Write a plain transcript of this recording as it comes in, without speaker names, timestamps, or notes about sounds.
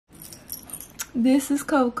This is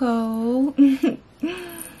CoCo.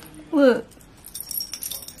 Look.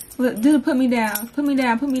 Look, dude, put me down. Put me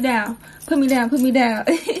down, put me down. Put me down, put me down.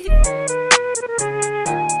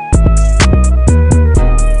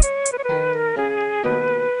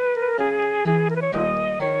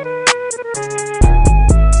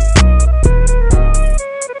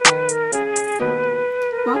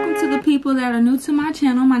 Welcome to the people that are new to my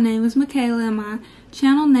channel. My name is Michaela and my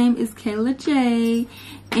channel name is Kayla J.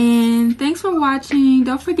 And thanks for watching.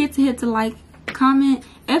 Don't forget to hit the like, comment,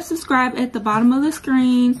 and subscribe at the bottom of the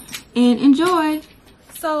screen. And enjoy.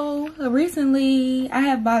 So recently I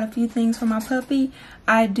have bought a few things for my puppy.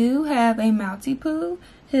 I do have a Maltipoo.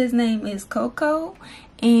 His name is CoCo.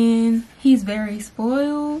 And he's very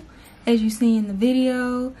spoiled, as you see in the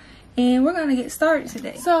video. And we're gonna get started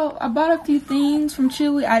today. So I bought a few things from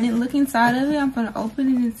Chewy. I didn't look inside of it. I'm gonna open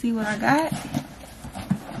it and see what I got.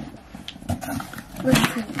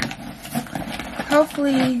 Let's see.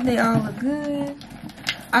 Hopefully they all look good.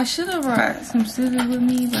 I should have brought some scissors with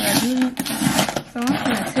me, but I didn't. So I'm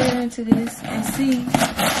gonna tear into this and see.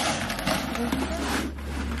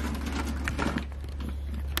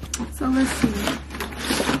 So let's see.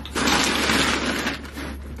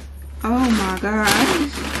 Oh my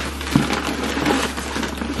gosh.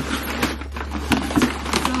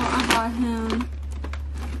 Him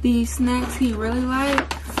these snacks he really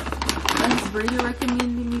likes. His breeder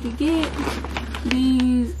recommended me to get.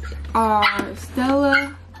 These are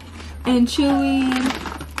Stella and Chewy.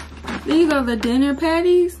 These are the dinner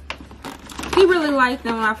patties. He really liked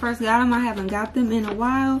them when I first got them. I haven't got them in a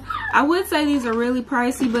while. I would say these are really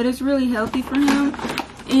pricey, but it's really healthy for him.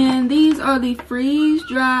 And these are the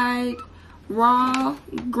freeze-dried, raw,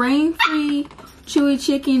 grain-free Chewy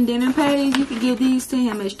chicken dinner patties. You can give these to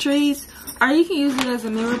him as treats, or you can use it as a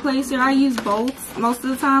meal replacer. I use both most of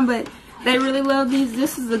the time, but they really love these.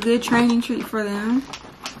 This is a good training treat for them.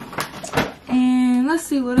 And let's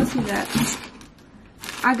see what else we got.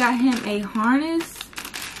 I got him a harness.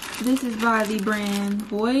 This is by the brand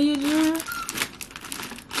Voyager.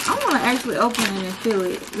 I want to actually open it and feel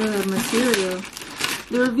it, the material.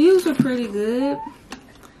 The reviews are pretty good.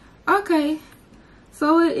 Okay,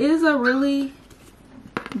 so it is a really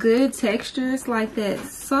good texture. It's like that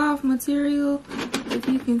soft material, if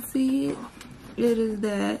you can see it. It is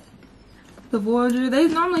that, the Voyager. They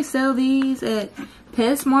normally sell these at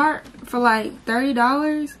PetSmart for like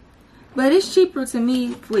 $30, but it's cheaper to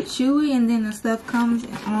me with Chewy, and then the stuff comes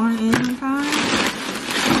on in time.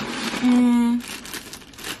 And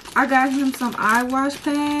I got him some eye wash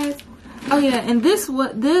pads. Oh yeah, and this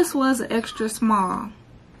was an extra small.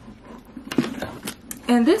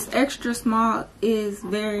 And this extra small is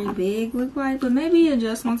very big, look like, but maybe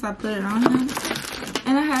adjust once I put it on him.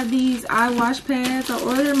 And I have these eye wash pads. I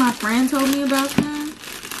ordered, my friend told me about them.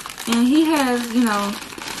 And he has, you know,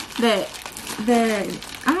 that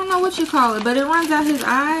I don't know what you call it, but it runs out his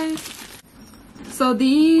eyes. So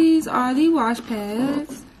these are the wash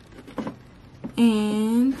pads.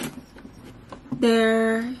 And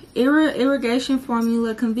they're irrigation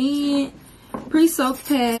formula, convenient, pre-soaked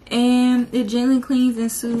pad, and it gently cleans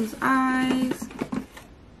and soothes eyes.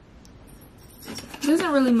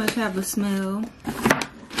 Doesn't really much have a smell.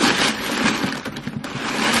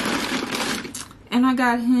 And I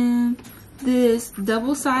got him this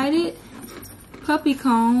double-sided puppy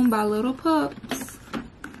comb by Little Pups.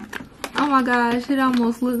 Oh my gosh, it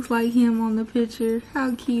almost looks like him on the picture.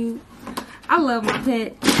 How cute. I love my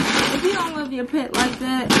pet. If you don't love your pet like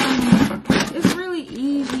that, I mean, it's really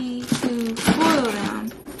easy to spoil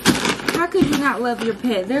them. How could you not love your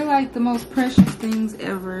pet? They're like the most precious things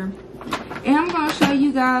ever. And I'm going to show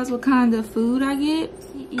you guys what kind of food I get.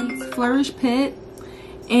 He eats Flourish Pet.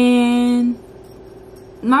 And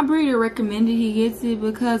my breeder recommended he gets it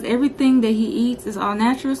because everything that he eats is all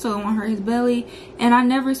natural, so it won't hurt his belly. And I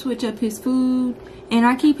never switch up his food. And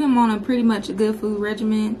I keep him on a pretty much a good food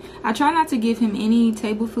regimen. I try not to give him any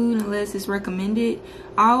table food unless it's recommended.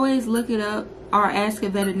 I always look it up or ask a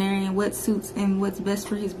veterinarian what suits and what's best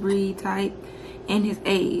for his breed type and his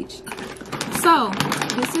age. So,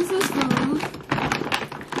 this is his food.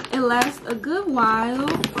 It lasts a good while.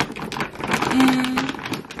 And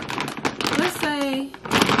let's say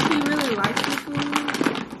he really likes the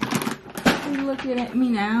food. He's looking at me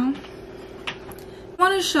now. I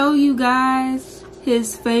want to show you guys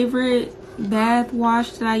his favorite bath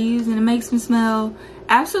wash that I use, and it makes me smell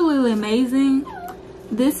absolutely amazing.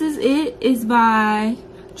 This is it. It's by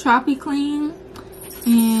TropiClean,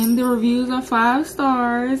 and the reviews are 5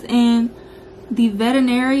 stars, and the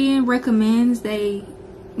veterinarian recommends they,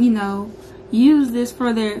 you know, use this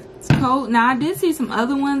for their coat. Now I did see some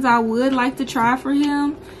other ones I would like to try for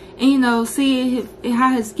him, and, you know, see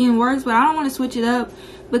how his skin works. But I don't want to switch it up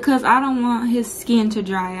because I don't want his skin to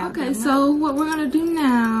dry out. Okay, so what we're going to do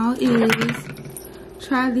now is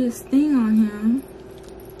try this thing on him,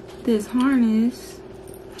 this harness,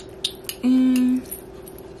 and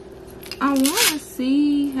I want to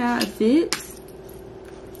see how it fits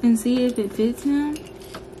and see if it fits him.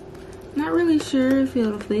 Not really sure if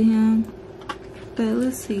it'll fit him, but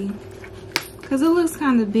let's see, because it looks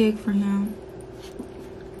kind of big for him.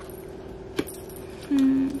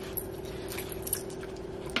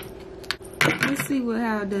 Let's see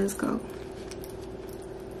how it does go.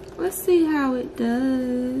 Let's see how it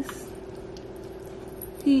does.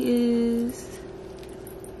 He is...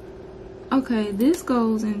 Okay, this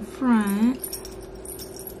goes in front.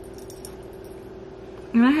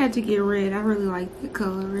 And I had to get red. I really like the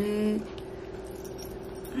color red.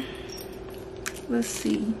 Let's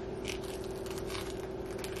see.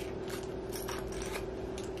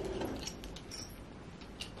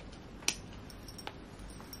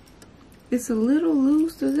 It's a little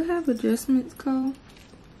loose. Does it have adjustments, Cole?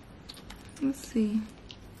 Let's see.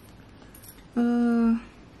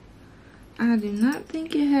 I do not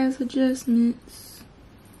think it has adjustments.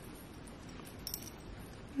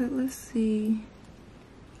 But let's see.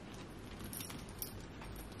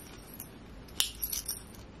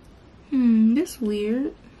 That's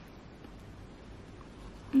weird.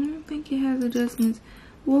 I don't think it has adjustments.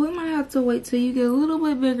 Well, we might have to wait till you get a little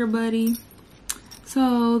bit bigger, buddy.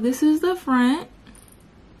 So this is the front.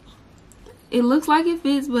 It looks like it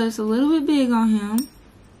fits, but it's a little bit big on him.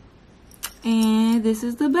 And this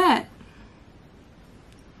is the back.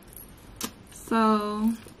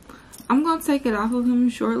 So I'm gonna take it off of him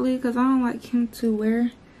shortly because I don't like him to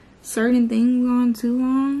wear certain things on too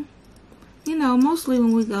long. You know, mostly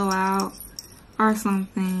when we go out or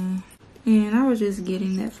something. And I was just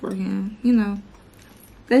getting that for him, you know.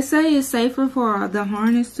 They say it's safer for the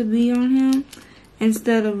harness to be on him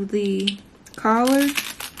instead of the collar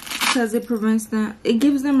because it prevents them, it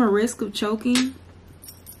gives them a risk of choking.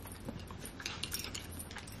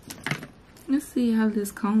 Let's see how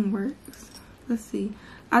this comb works. Let's see.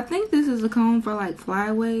 I think this is a comb for like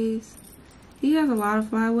flyaways. He has a lot of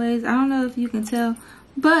flyaways. I don't know if you can tell,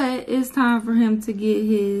 but it's time for him to get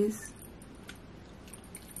his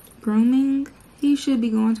grooming. He should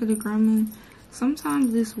be going to the grooming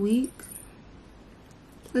sometime this week.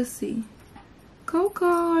 Let's see.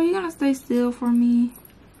 CoCo, are you gonna stay still for me?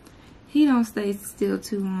 He don't stay still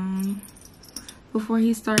too long before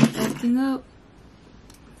he starts acting up.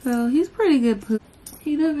 So he's pretty good.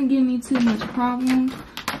 He doesn't give me too much problems.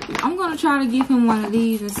 I'm gonna try to give him one of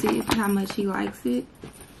these and see how much he likes it.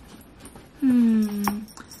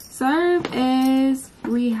 Serve as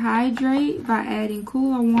rehydrate by adding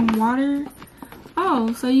cool or warm water.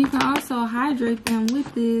 Oh, so you can also hydrate them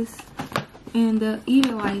with this and eat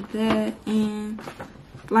it like that, and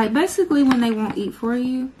like basically when they won't eat for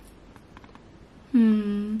you.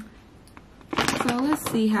 So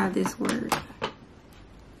let's see how this works.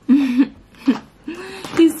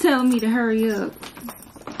 He's telling me to hurry up.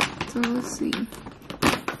 So let's see.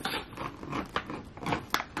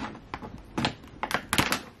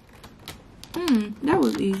 That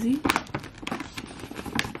was easy.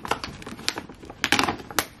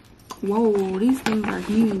 Whoa, these things are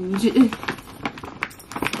huge.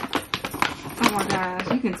 Oh my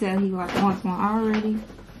gosh, you can tell he like wants one already.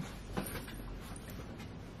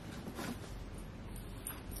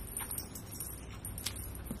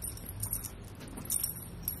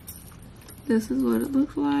 This is what it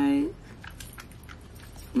looks like.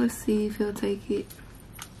 Let's see if he'll take it.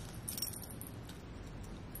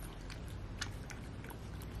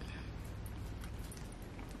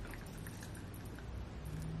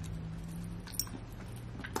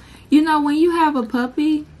 You know, when you have a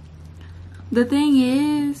puppy, the thing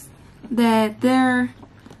is that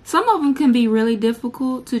some of them can be really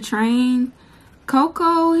difficult to train.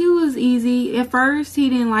 CoCo, he was easy. At first, he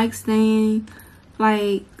didn't like staying,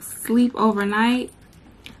 like, sleep overnight.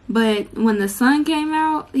 But when the sun came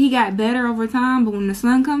out, he got better over time. But when the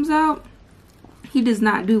sun comes out, he does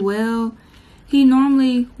not do well. He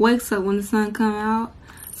normally wakes up when the sun comes out.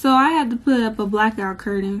 So I had to put up a blackout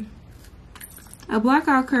curtain. A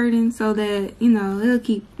blackout curtain so that, you know, it'll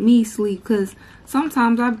keep me asleep. Because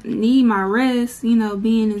sometimes I need my rest, you know,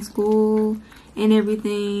 being in school and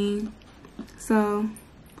everything. So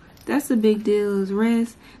that's a big deal, is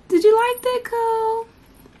rest. Did you like that, Cole?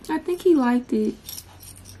 I think he liked it.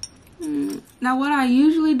 Now what I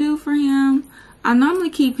usually do for him, I normally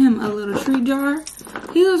keep him a little treat jar.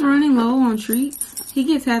 He was running low on treats. He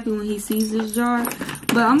gets happy when he sees this jar.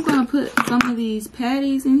 But I'm going to put some of these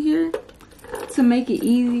patties in here. to make it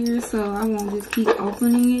easier so I won't just keep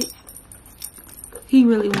opening it. He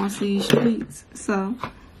really wants these treats, so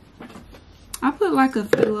I put like a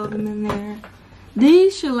few of them in there.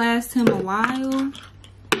 These should last him a while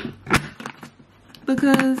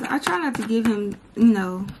because I try not to give him, you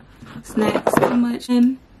know, snacks too much.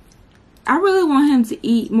 And I really want him to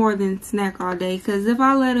eat more than snack all day, because if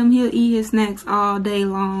I let him, he'll eat his snacks all day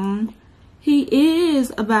long. He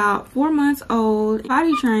is about 4 months old,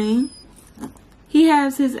 potty trained. He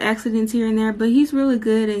has his accidents here and there, but he's really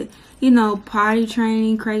good at, you know, potty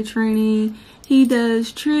training, crate training. He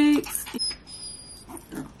does tricks.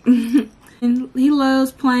 And he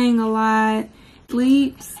loves playing a lot,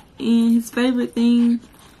 sleeps, and his favorite thing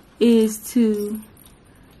is to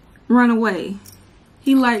run away.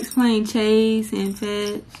 He likes playing chase and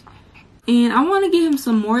fetch. And I want to get him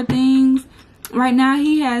some more things. Right now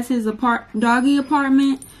he has his doggy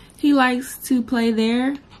apartment. He likes to play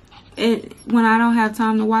there. When I don't have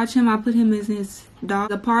time to watch him, I put him in his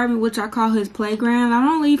dog apartment, which I call his playground. I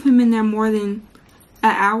don't leave him in there more than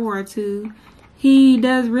an hour or two. He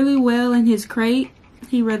does really well in his crate.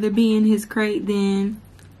 He'd rather be in his crate than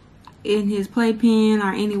in his playpen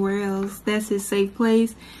or anywhere else. That's his safe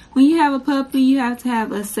place. When you have a puppy, you have to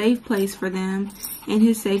have a safe place for them, and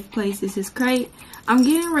his safe place is his crate. I'm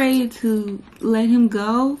getting ready to let him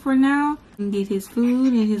go for now and get his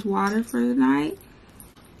food and his water for the night.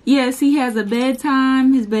 Yes, he has a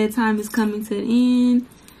bedtime. His bedtime is coming to an end.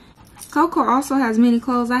 CoCo also has many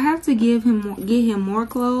clothes. I have to get him more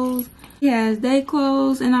clothes. He has day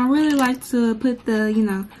clothes, and I really like to put the, you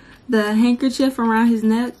know, the handkerchief around his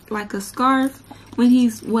neck like a scarf when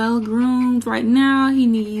he's well groomed. Right now he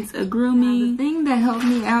needs a grooming. The thing that helped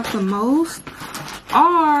me out the most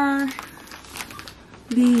are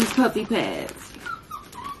these puppy pads.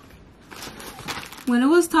 When it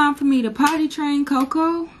was time for me to potty train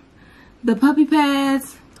CoCo, the puppy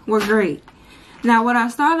pads were great. Now what I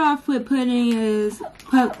started off with putting is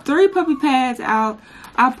 3 puppy pads out.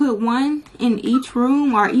 I put 1 in each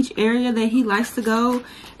room or each area that he likes to go,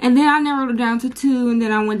 and then I narrowed it down to 2, and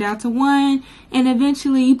then I went down to 1, and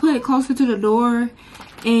eventually you put it closer to the door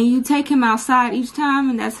and you take him outside each time,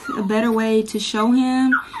 and that's a better way to show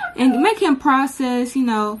him and make him process, you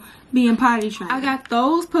know, being potty trained. I got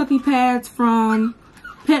those puppy pads from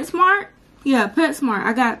PetSmart. Yeah, PetSmart.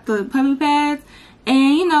 I got the puppy pads.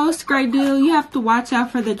 And, you know, it's a great deal. You have to watch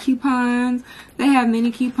out for the coupons. They have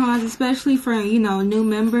many coupons, especially for, you know, new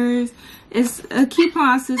members. It's a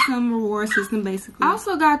coupon system, reward system, basically. I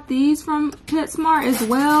also got these from PetSmart as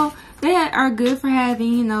well. They are good for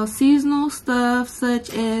having, you know, seasonal stuff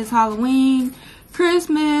such as Halloween,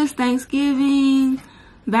 Christmas, Thanksgiving,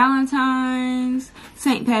 Valentine's,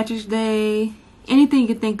 St. Patrick's Day, anything you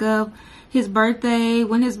can think of. His birthday.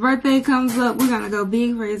 When his birthday comes up, we're gonna go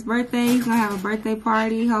big for his birthday. He's gonna have a birthday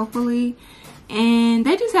party, hopefully. And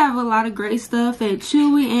they just have a lot of great stuff at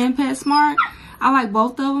Chewy and PetSmart. I like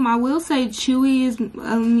both of them. I will say Chewy is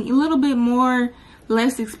a little bit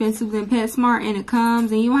less expensive than PetSmart, and it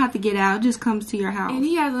comes, and you don't have to get out. It just comes to your house. And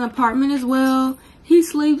he has an apartment as well. He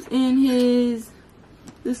sleeps in his,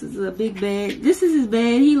 this is a big bed. This is his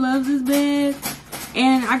bed. He loves his bed.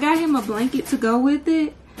 And I got him a blanket to go with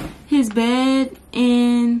it. His bed,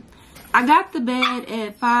 and I got the bed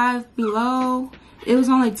at Five Below. It was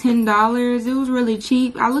only $10. It was really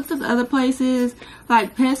cheap. I looked at the other places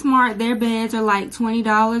like PetSmart. Their beds are like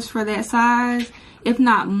 $20 for that size, if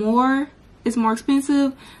not more. It's more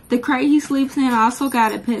expensive. The crate he sleeps in I also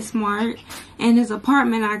got at PetSmart, and his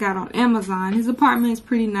apartment I got on Amazon. His apartment is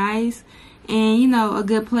pretty nice, and, you know, a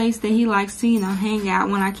good place that he likes to, you know, hang out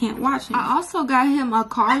when I can't watch him. I also got him a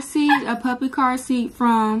car seat, a puppy car seat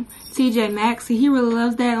from TJ Maxx. He really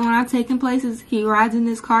loves that. When I take him places, he rides in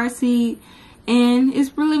this car seat, and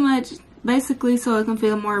it's really much basically so it can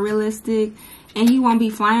feel more realistic, and he won't be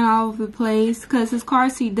flying all over the place, because his car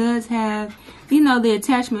seat does have, you know, the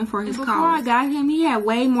attachment for his car. Before I got him, he had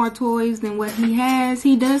way more toys than what he has.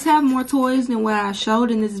 He does have more toys than what I showed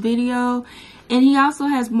in this video. And he also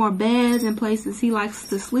has more beds and places he likes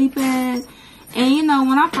to sleep at. And, you know,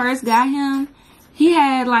 when I first got him, he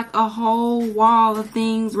had like a whole wall of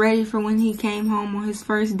things ready for when he came home on his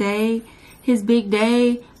first day. His big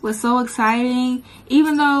day was so exciting.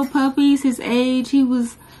 Even though puppies, his age, he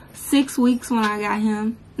was 6 weeks when I got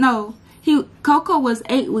him. No, CoCo was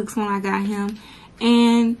 8 weeks when I got him.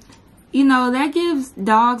 And, you know, that gives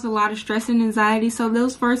dogs a lot of stress and anxiety. So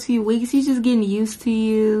those first few weeks, he's just getting used to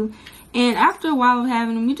you. And after a while of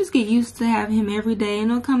having him, you just get used to having him every day,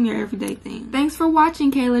 and it'll become your everyday thing. Thanks for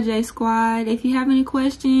watching, Kayla J Squad. If you have any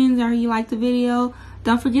questions or you like the video,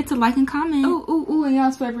 don't forget to like and comment. Ooh, and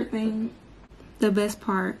y'all's favorite thing. The best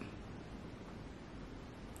part.